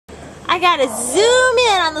I gotta zoom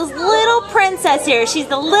in on this little princess here. She's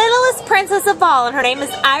the littlest princess of all, and her name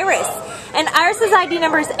is Iris. And Iris's ID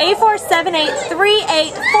number is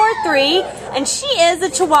A4783843, and she is a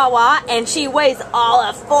Chihuahua, and she weighs all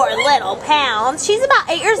of 4 little pounds. She's about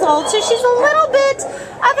 8 years old, so she's a little bit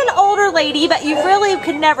of an older lady, but you really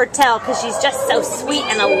could never tell because she's just so sweet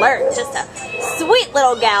and alert. Just a sweet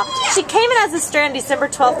little gal. She came in as a stray on December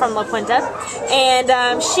 12th from Puente,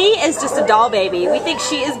 and she is just a doll baby. We think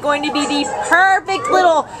she is going to be the perfect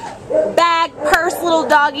little bag, purse, little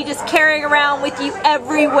doggy just carrying around with you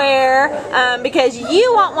everywhere, because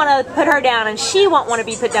you won't want to put her down and she won't want to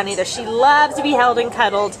be put down either. She loves to be held and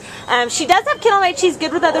cuddled. She does have kennel mates. She's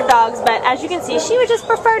good with other dogs, but as you can see, she would just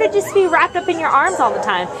prefer to just be wrapped up in your arms all the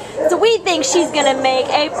time. So we think she's going to make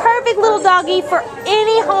a perfect little doggy for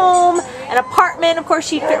any home, an apartment. Of course,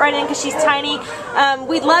 she'd fit right in because she's tiny.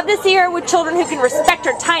 We'd love to see her with children who can respect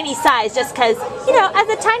her tiny size, just because, you know, as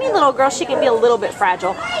a tiny little girl, she can be a little bit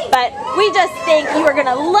fragile. But we just think you are going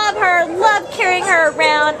to love her, love carrying her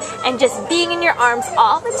around, and just being in your arms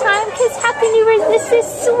all the time, because how can you resist this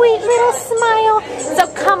sweet little smile? So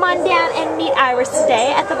come on down and meet Iris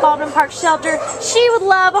today at the Baldwin Park shelter. She would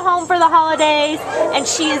love a home for the holidays, and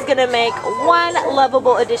she is going to make one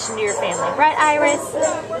lovable addition to your family. Right, Iris?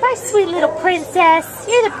 My sweet little princess.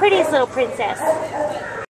 You're the prettiest little princess.